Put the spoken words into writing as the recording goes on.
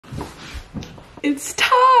It's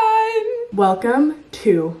time! Welcome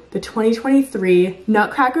to the 2023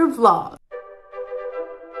 Nutcracker vlog.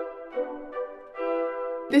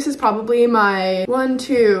 This is probably my 1,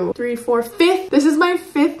 2, 3, 4, 5th. This is my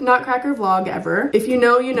 5th Nutcracker vlog ever. If you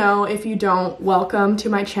know, you know. If you don't, welcome to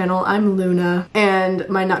my channel. I'm Luna, and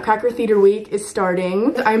my Nutcracker Theater Week is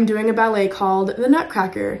starting. I'm doing a ballet called The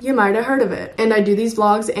Nutcracker. You might have heard of it. And I do these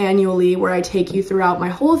vlogs annually where I take you throughout my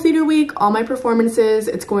whole theater week, all my performances.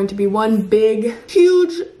 It's going to be one big,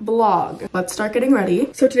 huge vlog. Let's start getting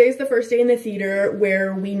ready. So today's the first day in the theater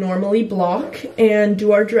where we normally block and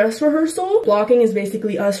do our dress rehearsal. Blocking is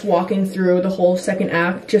basically us walking through the whole second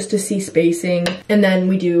act just to see spacing, and then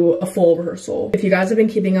we do a full rehearsal. If you guys have been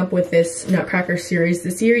keeping up with this Nutcracker series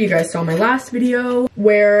this year, you guys saw my last video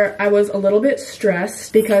where I was a little bit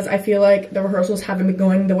stressed because I feel like the rehearsals haven't been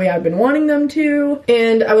going the way I've been wanting them to.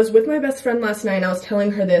 And I was with my best friend last night and I was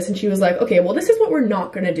telling her this, and she was like, okay, well, this is what we're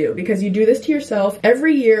not gonna do, because you do this to yourself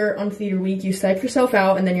every year on theater week. You psych yourself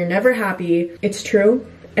out and then you're never happy. It's true.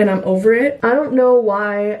 And I'm over it. I don't know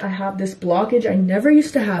why I have this blockage. I never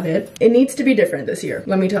used to have it. It needs to be different this year,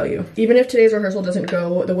 let me tell you. Even if today's rehearsal doesn't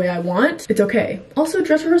go the way I want, it's okay. Also,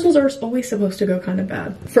 dress rehearsals are always supposed to go kind of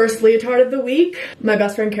bad. First leotard of the week. My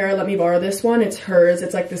best friend Kara let me borrow this one. It's hers.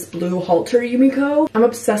 It's like this blue halter Yumiko. I'm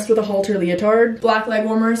obsessed with a halter leotard. Black leg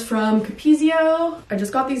warmers from Capezio. I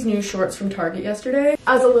just got these new shorts from Target yesterday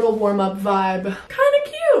as a little warm-up vibe. Kind of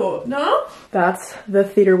cute, no? That's the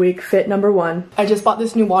theater week fit number 1. I just bought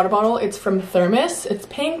this new water bottle. It's from Thermos. It's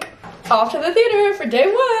pink. Off to the theater for day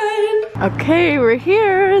 1. Okay, we're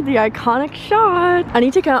here. The iconic shot. I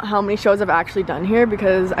need to count how many shows I've actually done here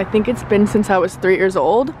because I think it's been since I was 3 years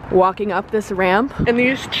old. Walking up this ramp and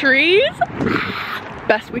these trees.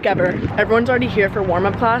 Best week ever. Everyone's already here for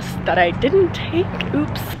warm-up class that I didn't take.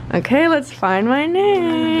 Oops. Okay, let's find my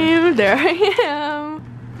name. There I am.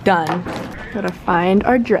 Done. Gotta find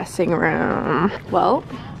our dressing room. Well,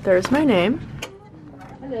 there's my name.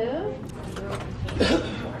 Hello.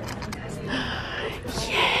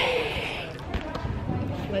 Yay!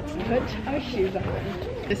 Let's put our shoes on.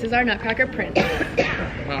 This is our Nutcracker prince.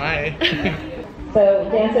 Hi. So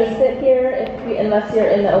dancers sit here unless you're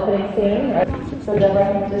in the opening scene. Right? So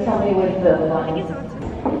just help me with the lines.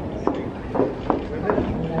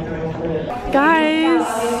 Guys!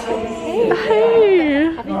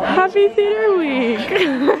 Hey! Happy Theater Week!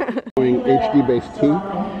 Doing HD base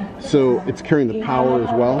 2, so it's carrying the power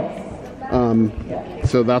as well.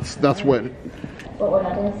 So that's what. But we're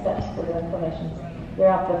not doing steps, we're doing formations. You're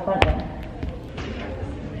off the front end.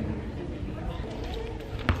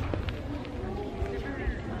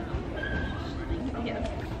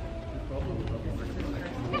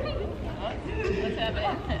 Let's have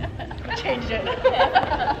it. Changed it.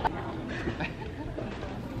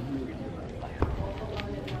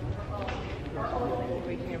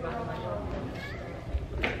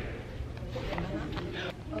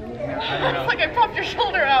 It's like I popped your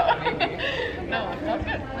shoulder out. No, that's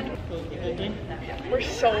good. We're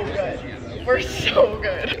so good. We're so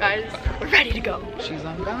good. Guys, we're ready to go. She's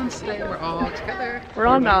on balance today. We're all together. We're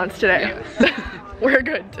on balance today. Yes. We're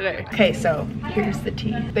good today. Okay, so here's the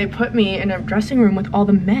tea. They put me in a dressing room with all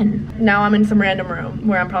the men. Now I'm in some random room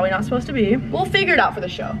where I'm probably not supposed to be. We'll figure it out for the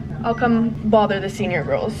show. I'll come bother the senior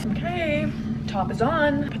girls. Okay, top is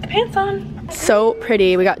on. Put the pants on. So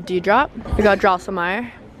pretty. We got Dewdrop. We got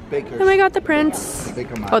Drosselmeyer. Baker. And we got the prince.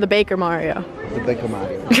 Oh, the Baker Mario. The Baker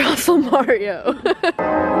Mario. Drossel Mario.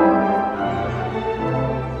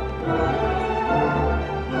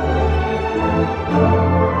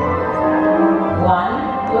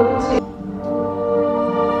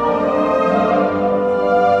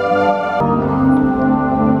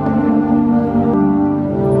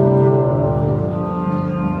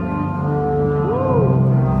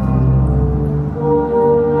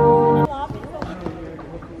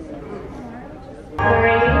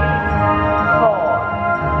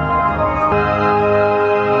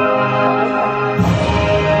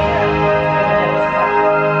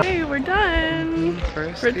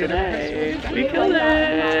 For today. We killed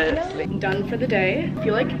it. Done for the day. I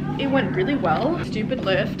feel like it went really well. Stupid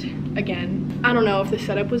lift again. I don't know if the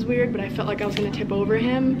setup was weird, but I felt like I was gonna tip over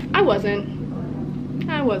him. I wasn't.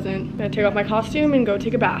 Gonna take off my costume and go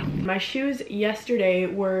take a bath. My shoes yesterday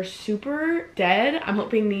were super dead. I'm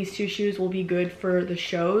hoping these 2 shoes will be good for the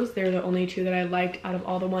shows. They're the only 2 that I liked out of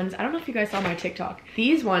all the ones. I don't know if you guys saw my TikTok.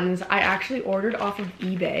 These ones I actually ordered off of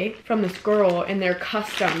eBay from this girl, and they're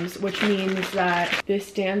customs, which means that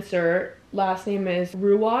this dancer last name is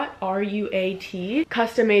Ruat, R-U-A-T,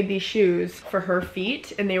 custom made these shoes for her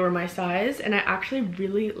feet, and they were my size, and I actually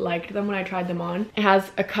really liked them when I tried them on. It has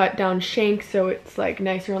a cut down shank, so it's like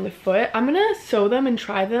nicer on the foot. I'm gonna sew them and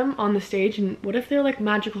try them on the stage, and what if they're like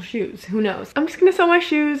magical shoes? Who knows? I'm just gonna sew my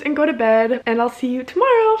shoes and go to bed, and I'll see you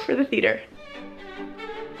tomorrow for the theater.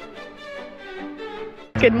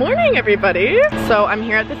 Good morning, everybody. So I'm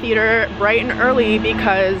here at the theater bright and early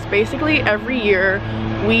because basically every year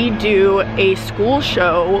we do a school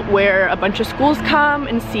show where a bunch of schools come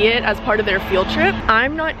and see it as part of their field trip.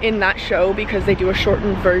 I'm not in that show because they do a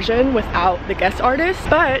shortened version without the guest artists,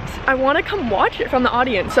 but I want to come watch it from the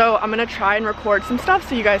audience. So I'm gonna try and record some stuff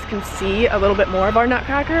so you guys can see a little bit more of our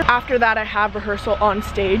Nutcracker. After that, I have rehearsal on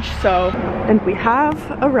stage, and we have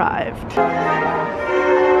arrived.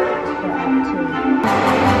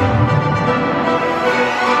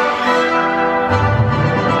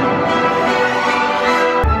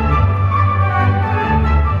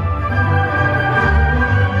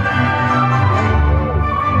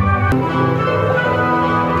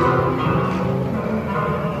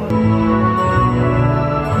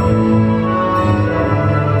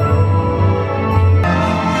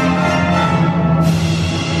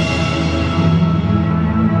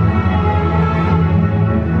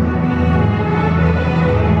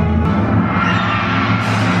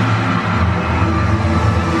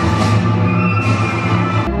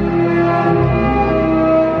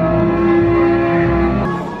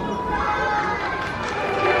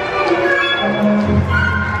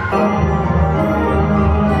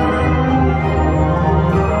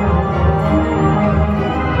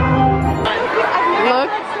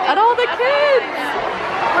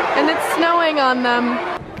 On them.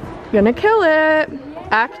 Gonna kill it.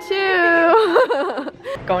 Act 2.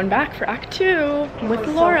 Going back for Act 2 with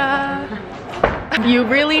Laura. If you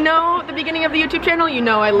really know the beginning of the YouTube channel, you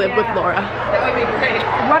know I live with Laura. That would be great.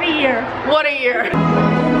 What a year. What a year.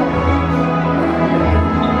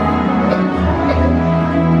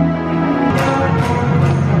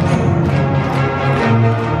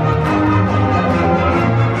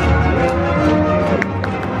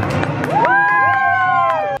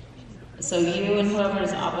 So you and whoever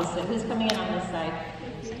is opposite, who's coming in on this side?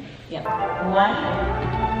 Yep. 1,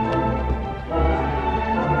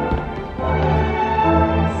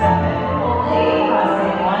 7, hold 8,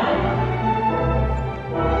 crossing 1,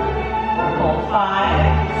 hold 5,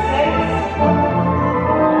 6,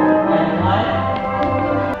 and 1.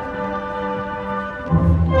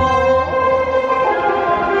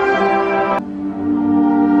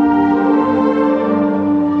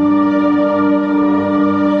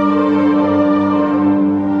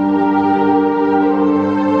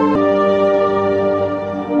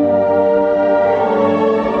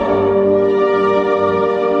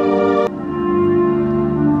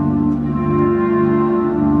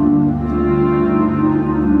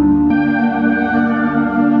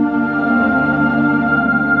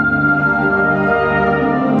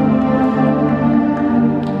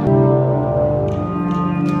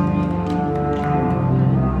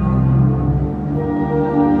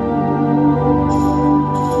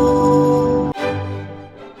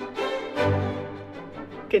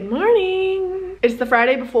 Good morning. It's the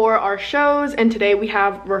Friday before our shows, and today we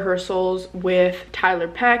have rehearsals with Tyler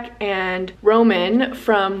Peck and Roman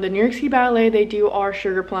from the New York City Ballet. They do our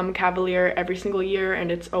Sugar Plum Cavalier every single year,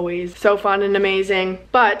 and it's always so fun and amazing.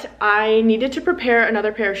 But I needed to prepare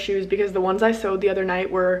another pair of shoes because the ones I sewed the other night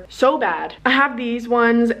were so bad. I have these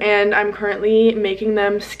ones, and I'm currently making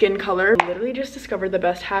them skin color. I literally just discovered the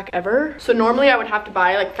best hack ever. So normally I would have to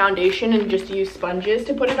buy like foundation and just use sponges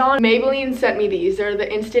to put it on. Maybelline sent me these. They're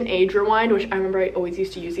the Instant Age Rewind, which I remember I always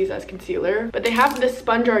used to use these as concealer, but they have this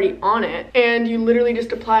sponge already on it, and you literally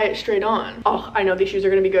just apply it straight on. Oh, I know these shoes are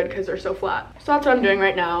gonna be good because they're so flat. So that's what I'm doing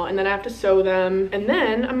right now, and then I have to sew them, and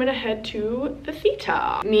then I'm gonna head to the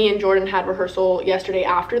theater. Me and Jordan had rehearsal yesterday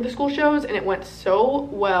after the school shows, and it went so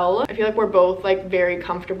well. I feel like we're both like very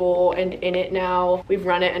comfortable and in it now. We've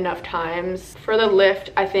run it enough times. For the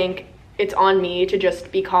lift, I think it's on me to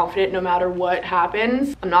just be confident no matter what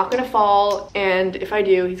happens. I'm not gonna fall, and if I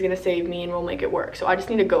do, he's gonna save me and we'll make it work. So I just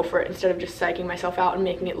need to go for it instead of just psyching myself out and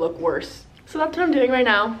making it look worse. So that's what I'm doing right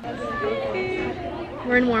now.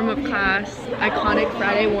 We're in warm-up class. Iconic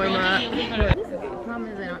Friday warm-up. The problem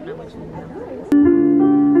is I don't know which one.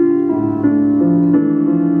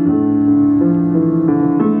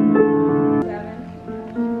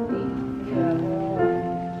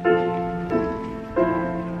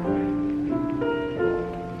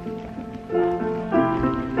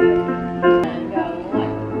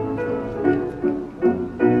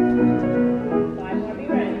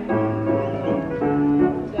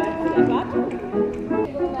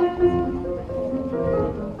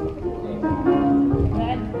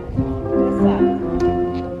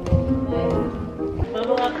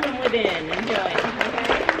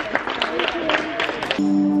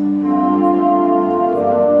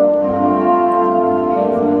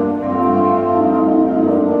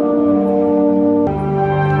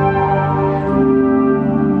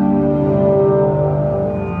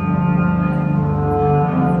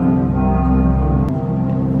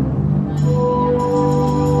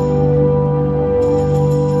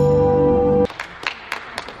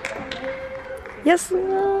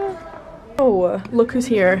 Oh, look who's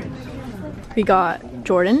here. We got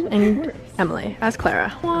Jordan and Emily as Clara.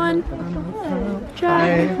 One.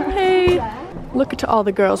 Jack. Hey. Look at all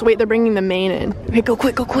the girls. Wait, they're bringing the main in. Okay, go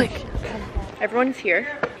quick, go quick. Everyone's here.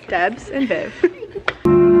 Debs and Viv.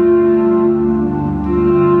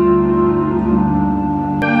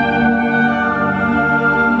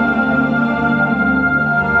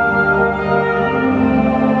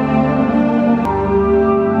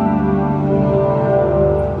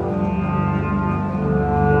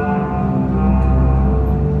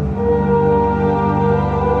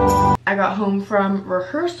 I got home from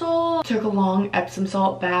rehearsal, took a long Epsom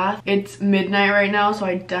salt bath. It's midnight right now, so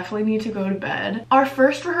I definitely need to go to bed. Our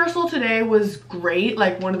first rehearsal today was great,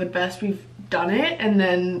 like one of the best we've done it. And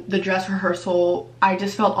then the dress rehearsal, I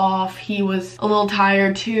just felt off. He was a little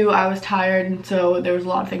tired too, I was tired, and so there was a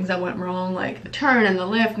lot of things that went wrong, like the turn and the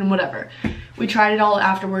lift and whatever. We tried it all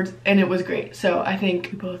afterwards and it was great. So I think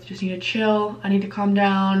we both just need to chill. I need to calm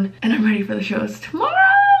down and I'm ready for the shows tomorrow.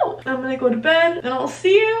 I'm gonna go to bed and I'll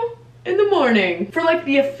see you in the morning for like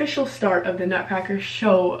the official start of the Nutcracker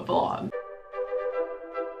show vlog.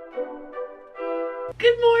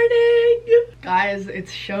 Good morning! Guys,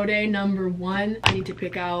 it's show day number 1. I need to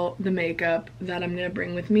pick out the makeup that I'm gonna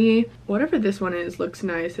bring with me. Whatever this one is looks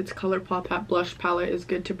nice. Its ColourPop, that blush palette is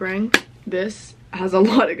good to bring. This has a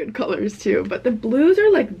lot of good colors too, but the blues are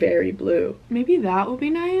like very blue. Maybe that will be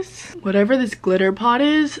nice. Whatever this glitter pot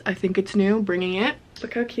is, I think it's new, bringing it.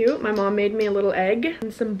 Look how cute. My mom made me a little egg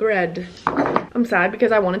and some bread. I'm sad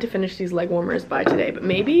because I wanted to finish these leg warmers by today, but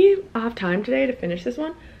maybe I'll have time today to finish this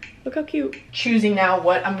one. Look how cute. Choosing now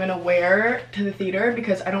what I'm gonna wear to the theater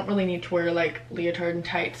because I don't really need to wear like leotard and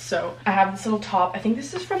tights. So I have this little top. I think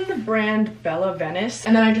this is from the brand Bella Venice.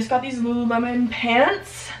 And then I just got these Lululemon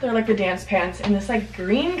pants. They're like the dance pants in this like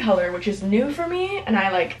green color, which is new for me. And I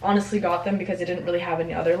like honestly got them because it didn't really have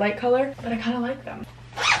any other light color, but I kind of like them.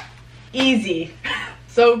 Easy.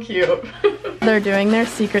 So cute. They're doing their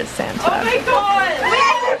Secret Santa. Oh my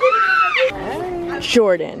god!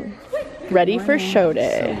 Jordan, ready for show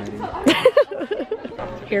day.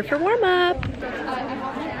 Here for warm up.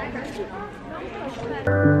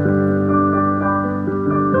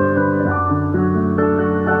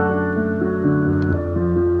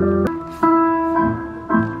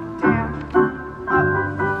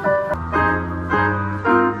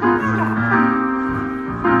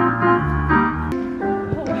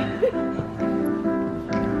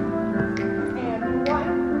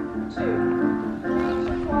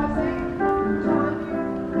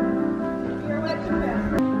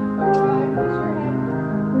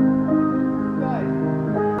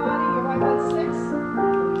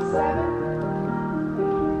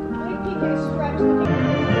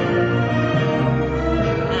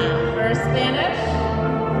 First Spanish,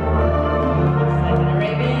 second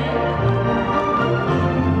Arabian,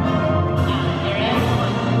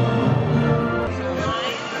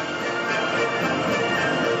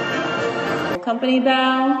 company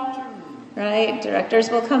bow, right? Directors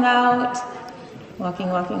will come out. Walking,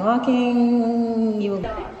 walking, walking. You will.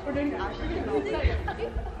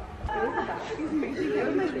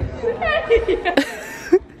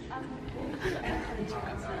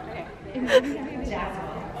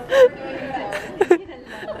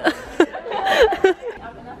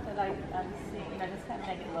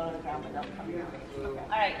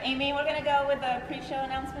 All right, Amy, we're gonna go with the pre-show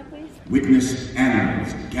announcement, please. Witness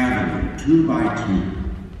animals gathering 2 by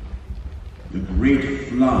 2, the great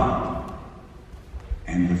flood,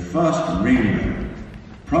 and the first rainbow,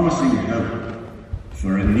 promising hope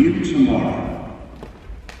for a new tomorrow.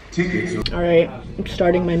 Tickets. All right, I'm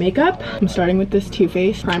starting my makeup. I'm starting with this Too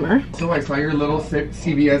Faced primer. So I saw your little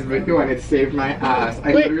CVS video and it saved my ass.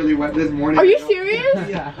 I literally went this morning. Are you serious?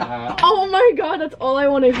 Yeah. Oh my god, that's all I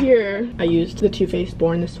want to hear. I used the Too Faced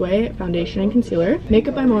Born This Way foundation and concealer.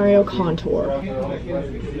 Makeup by Mario Contour.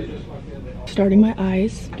 Starting my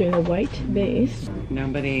eyes, doing a white base.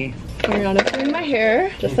 Nobody. Going on up doing my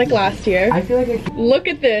hair, just like last year. I feel like Look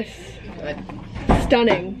at this.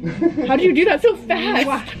 Stunning. How did you do that so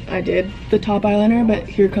fast? I did the top eyeliner, but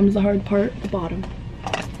here comes the hard part, the bottom.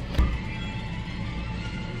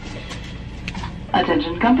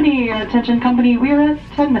 Attention company, we're at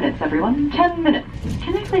 10 minutes, everyone. 10 minutes.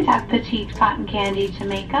 Can I please have petite cotton candy to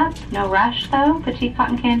makeup? No rush though, petite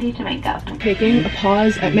cotton candy to makeup. Taking a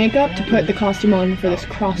pause at makeup to put the costume on for this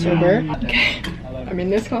crossover. Okay, I'm in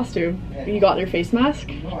this costume. You got your face mask?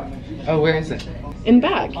 Oh, where is it? In the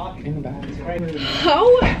bag. In the bag. How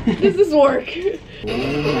does this work? Oh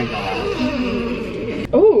my god.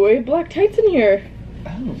 Oh, we have black tights in here.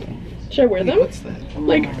 Oh. Should I wear them? What's that? Oh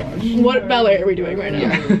like, what ballet are we doing right now?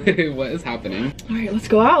 Yeah. What is happening? All right, let's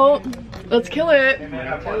go out. Let's kill it. Oh my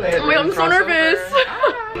god, I'm so nervous.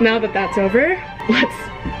 Now that that's over, let's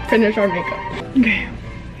finish our makeup. Okay,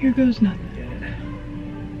 here goes nothing.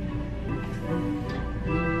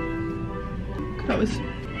 That was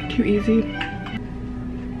too easy.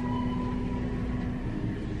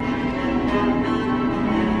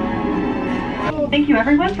 Thank you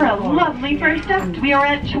everyone for a lovely first test. We are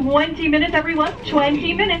at 20 minutes everyone,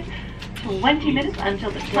 20 minutes. 20 minutes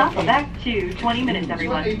until the clock. Back to 20 minutes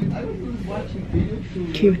everyone.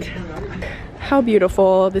 Cute. How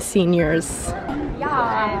beautiful, the seniors.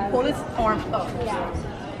 Yeah. Pull this arm up. Yeah.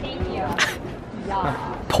 Thank you.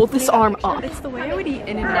 Yeah. Pull this arm up. It's the way I would eat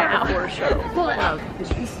in and out before a show. Pull it up.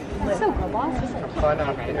 So Fun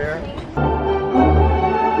up here.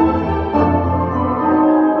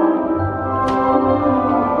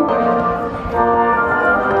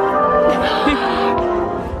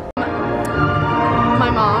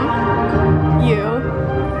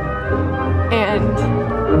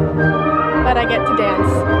 But I get to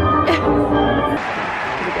dance.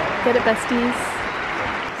 Get it, besties?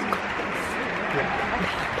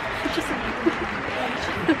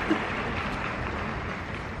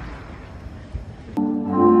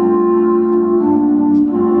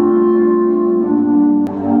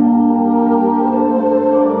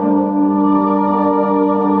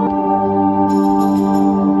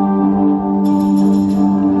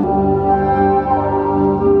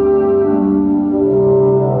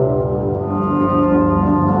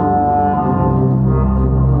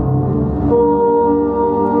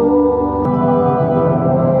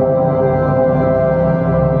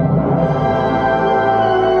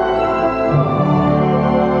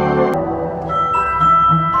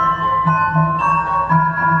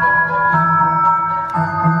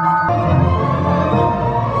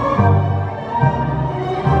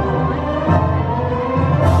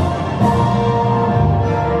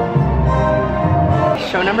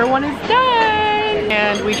 Show number 1 is done!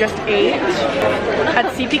 And we just ate at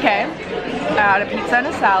CPK. I had a pizza and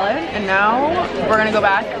a salad, and now we're gonna go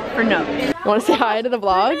back for notes. Want to say hi to the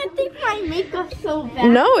vlog? I think my makeup's so bad.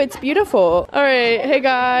 No, it's beautiful. All right, hey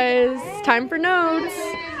guys, time for notes.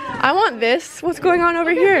 I want this. What's going on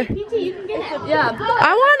over here? PT, you can get it. Yeah,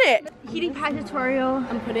 I want it. Heating pad tutorial.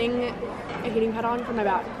 I'm putting a heating pad on for my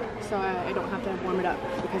back, so I don't have to warm it up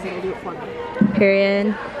because it'll do it for me.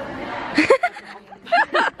 Period.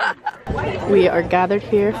 We are gathered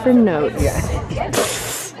here for notes.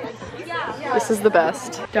 This is the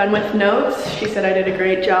best. Done with notes. She said I did a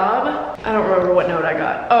great job. I don't remember what note I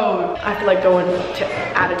got. Oh, I have to like go into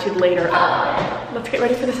attitude later. Let's get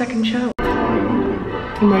ready for the second show.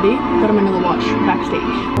 I'm ready. Got a Manila watch backstage.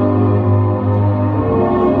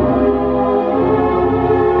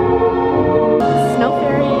 Snow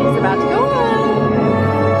fairy is about to go on.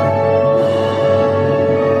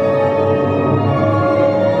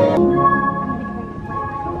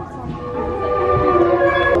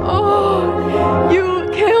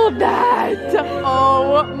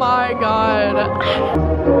 Oh my god.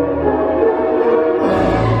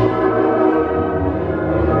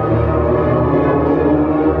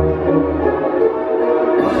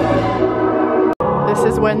 This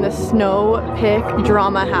is when the snow pick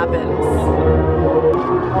drama happens.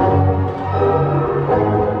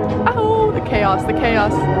 Oh, the chaos, the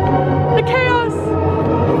chaos, the chaos.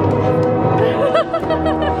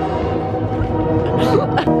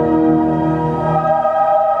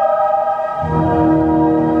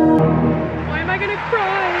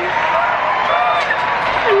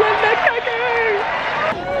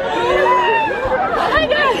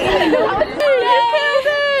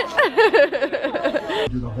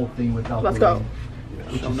 Do the whole thing without. Let's go.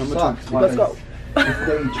 Let's go.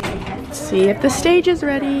 Let's see if the stage is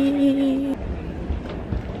ready.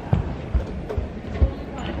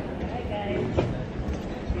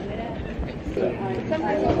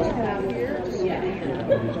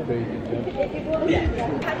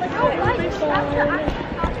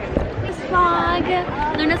 This vlog.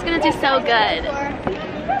 Luna's gonna do so good.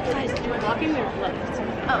 Walking or left?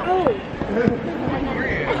 Oh.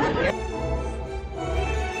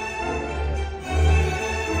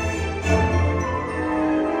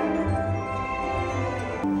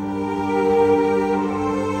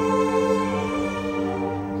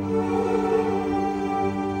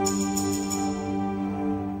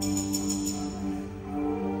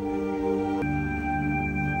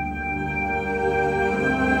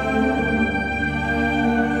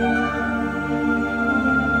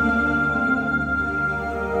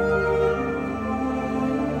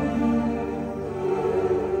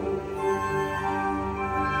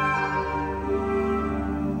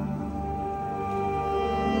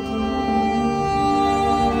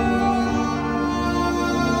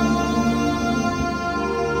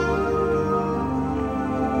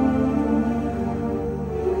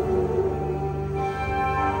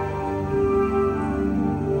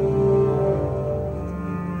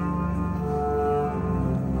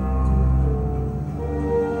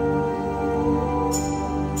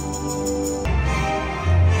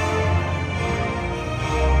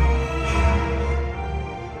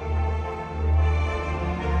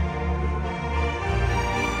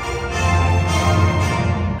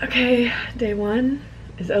 Day 1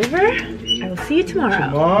 is over. I will see you tomorrow.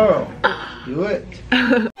 Tomorrow. Do it.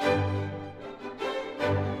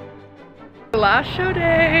 Last show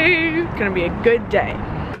day. It's gonna be a good day.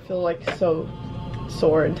 I feel like so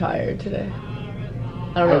sore and tired today.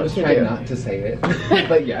 I don't know I was what to trying do. not to say it,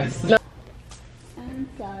 but yes. No. And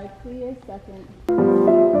side, clear, second.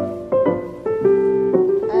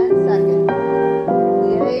 And second.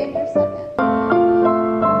 Clear, and your second.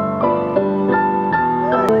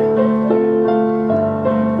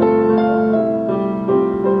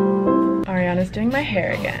 Ariana's doing my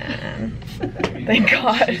hair again. Thank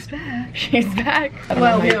God. She's back. She's back.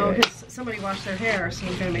 Well, you know, because somebody washed their hair, so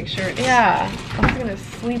you're gonna make sure it's... Yeah. I was gonna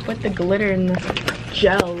sleep with the glitter and the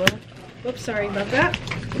gel. Whoops, sorry about that.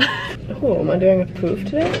 Oh, am I doing a poof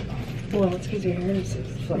today? Well, it's because your hair is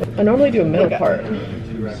fluffy. I normally do a middle part.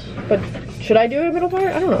 But should I do a middle part?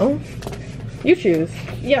 I don't know. You choose.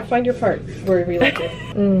 Yeah, find your part wherever you like it.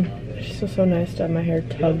 She's so nice to have my hair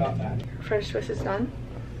tugged. French twist is done.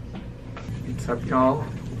 What's up, y'all?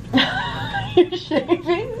 You're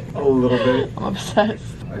shaving? A little bit. I'm obsessed.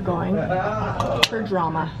 We're going for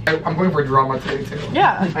drama. I'm going for drama today too.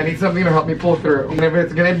 Yeah. I need something to help me pull through. And if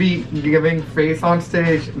it's gonna be giving face on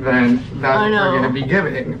stage, then that's what we're gonna be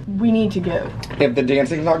giving. We need to give. If the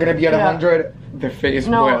dancing's not gonna be at 100, the face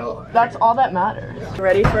will. That's all that matters.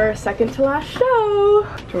 Ready for our second to last show.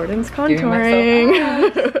 Jordan's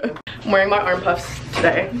contouring. I'm wearing my arm puffs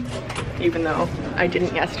today, even though I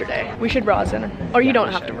didn't yesterday. We should rosin. Or you don't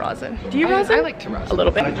have to rosin. Do you rosin? I like to rosin. A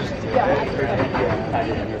little bit. When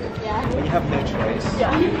you have no choice,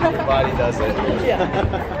 your body does it.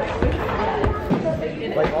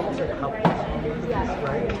 Like almost like a help.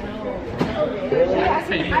 Right?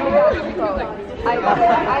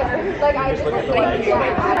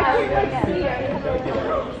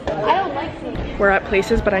 We're at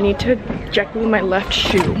places, but I need to jet glue my left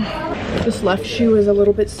shoe. This left shoe is a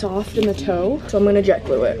little bit soft in the toe, so I'm gonna jet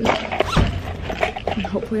glue it. And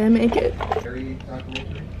hopefully I make it.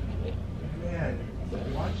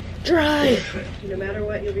 Dry! No matter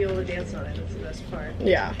what, you'll be able to dance on it. That's the best part.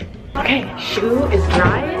 Yeah. Okay, shoe is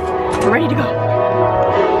dry. We're ready to go.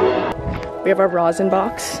 We have our rosin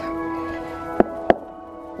box.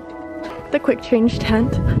 The quick change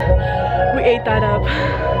tent. We ate that up.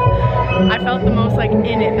 I felt the most like in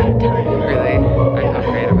it that time. Really? I felt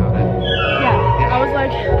great about it. Yeah. I was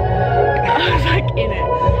like in it.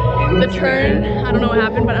 The turn, I don't know what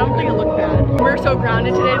happened, but I don't think it looked bad. We're so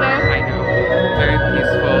grounded today though. I know. Very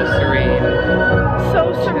peaceful, serene.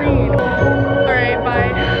 So serene. Alright,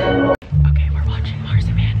 bye. Okay, we're watching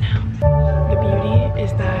Marzipan now. The beauty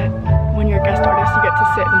is that when you're a guest artist, you get to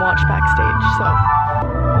sit and watch backstage, so.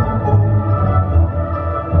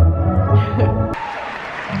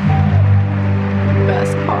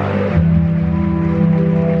 Best part.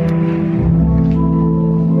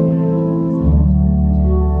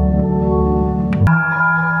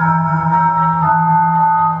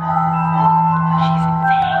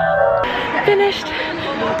 Finished.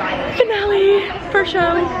 Finale. First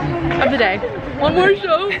show of the day. One more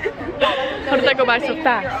show. How did that go by so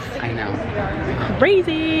fast? I know.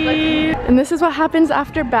 Crazy. And this is what happens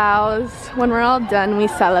after bows. When we're all done, we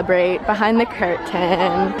celebrate behind the curtain.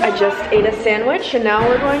 I just ate a sandwich and now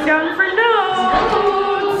we're going down for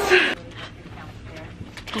notes.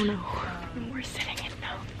 Oh no. We're sitting in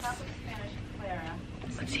notes.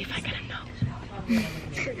 Let's see if I get a note.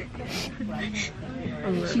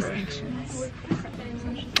 She's anxious.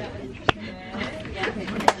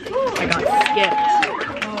 I got skipped.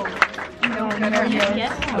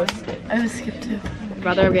 I was skipped too. I'd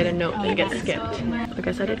rather get a note than get skipped. I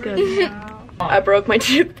guess I did good. I broke my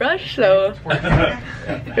toothbrush, so it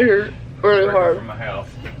hurt really hard.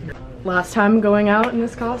 Last time going out in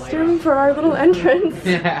this costume for our little entrance.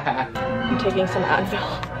 I'm taking some Advil.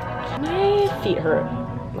 My feet hurt.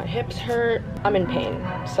 My hips hurt. I'm in pain.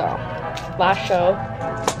 So, last show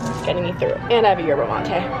is getting me through. And I have a yerba mate.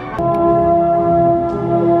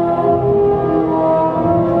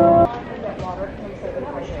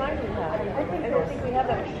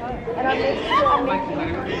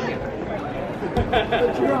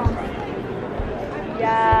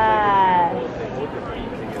 Yes.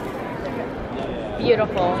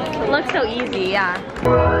 Beautiful. It looks so easy, yeah.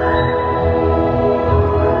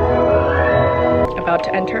 About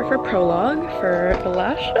to enter for prologue for the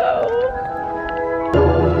last show.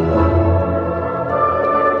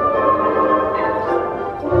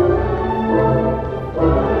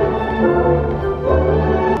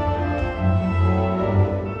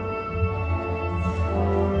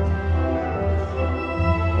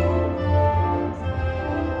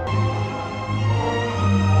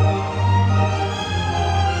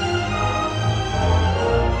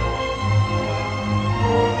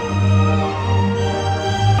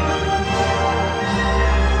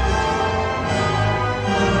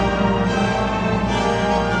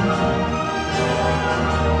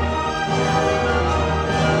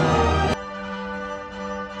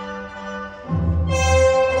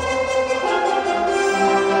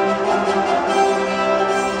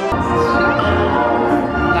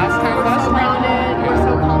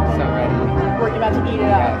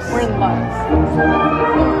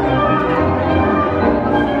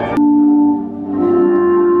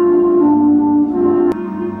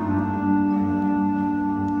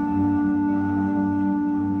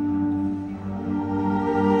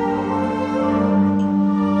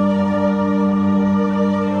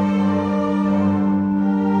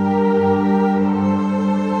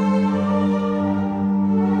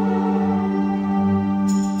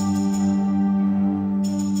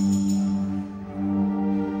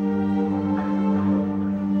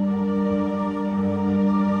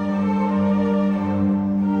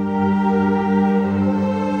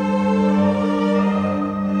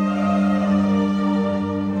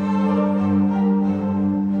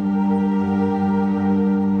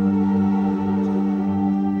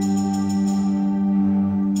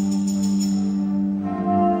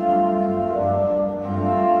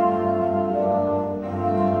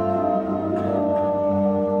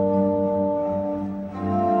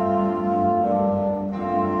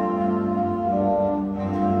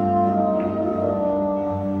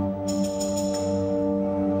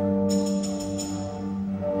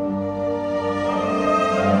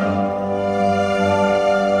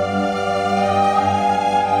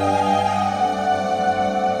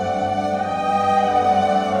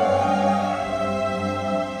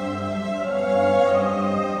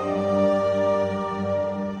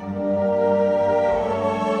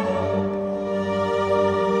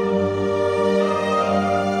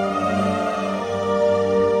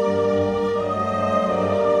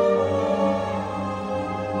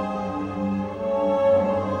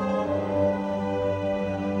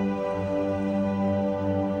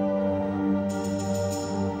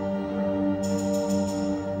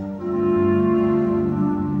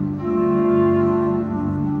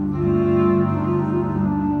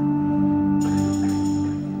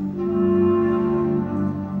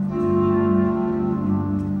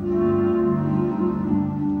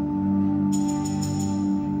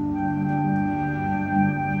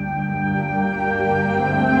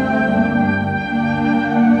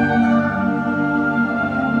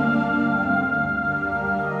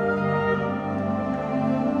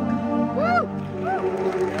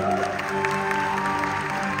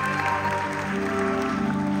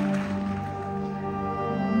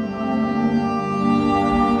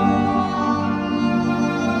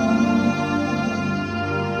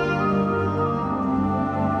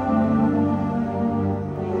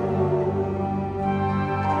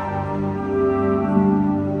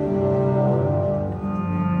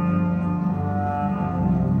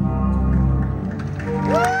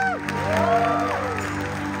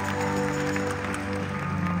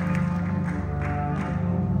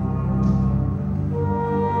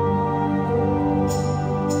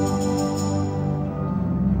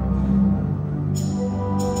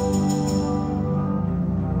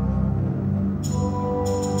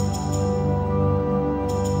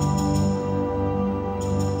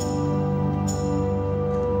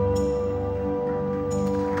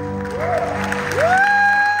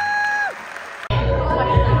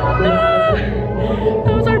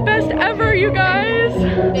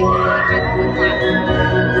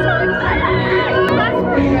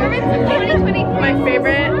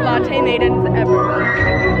 birthday maidens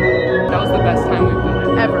ever. That was the best time we've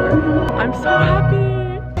done it. Ever. I'm so happy.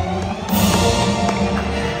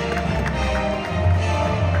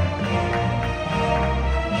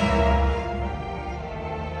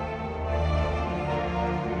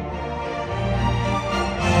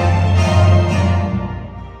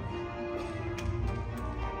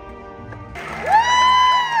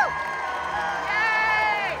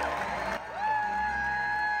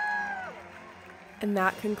 And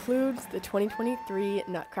that concludes the 2023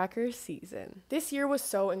 Nutcracker season. This year was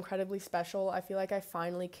so incredibly special. I feel like I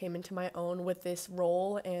finally came into my own with this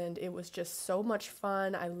role, and it was just so much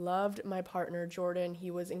fun. I loved my partner, Jordan.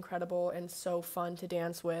 He was incredible and so fun to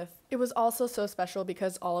dance with. It was also so special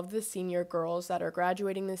because all of the senior girls that are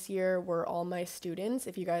graduating this year were all my students,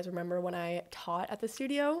 if you guys remember when I taught at the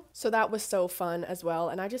studio. So that was so fun as well,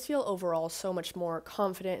 and I just feel overall so much more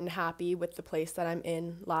confident and happy with the place that I'm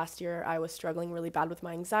in. Last year, I was struggling really bad with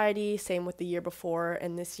my anxiety, same with the year before,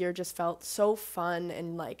 and this year just felt so fun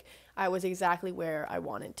and like I was exactly where I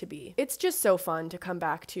wanted to be. It's just so fun to come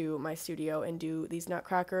back to my studio and do these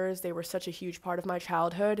Nutcrackers. They were such a huge part of my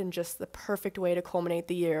childhood and just the perfect way to culminate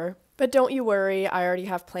the year. But don't you worry, I already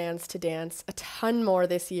have plans to dance a ton more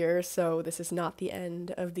this year, so this is not the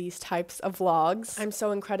end of these types of vlogs. I'm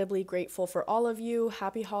so incredibly grateful for all of you.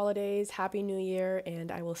 Happy holidays, happy new year,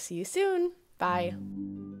 and I will see you soon. Bye.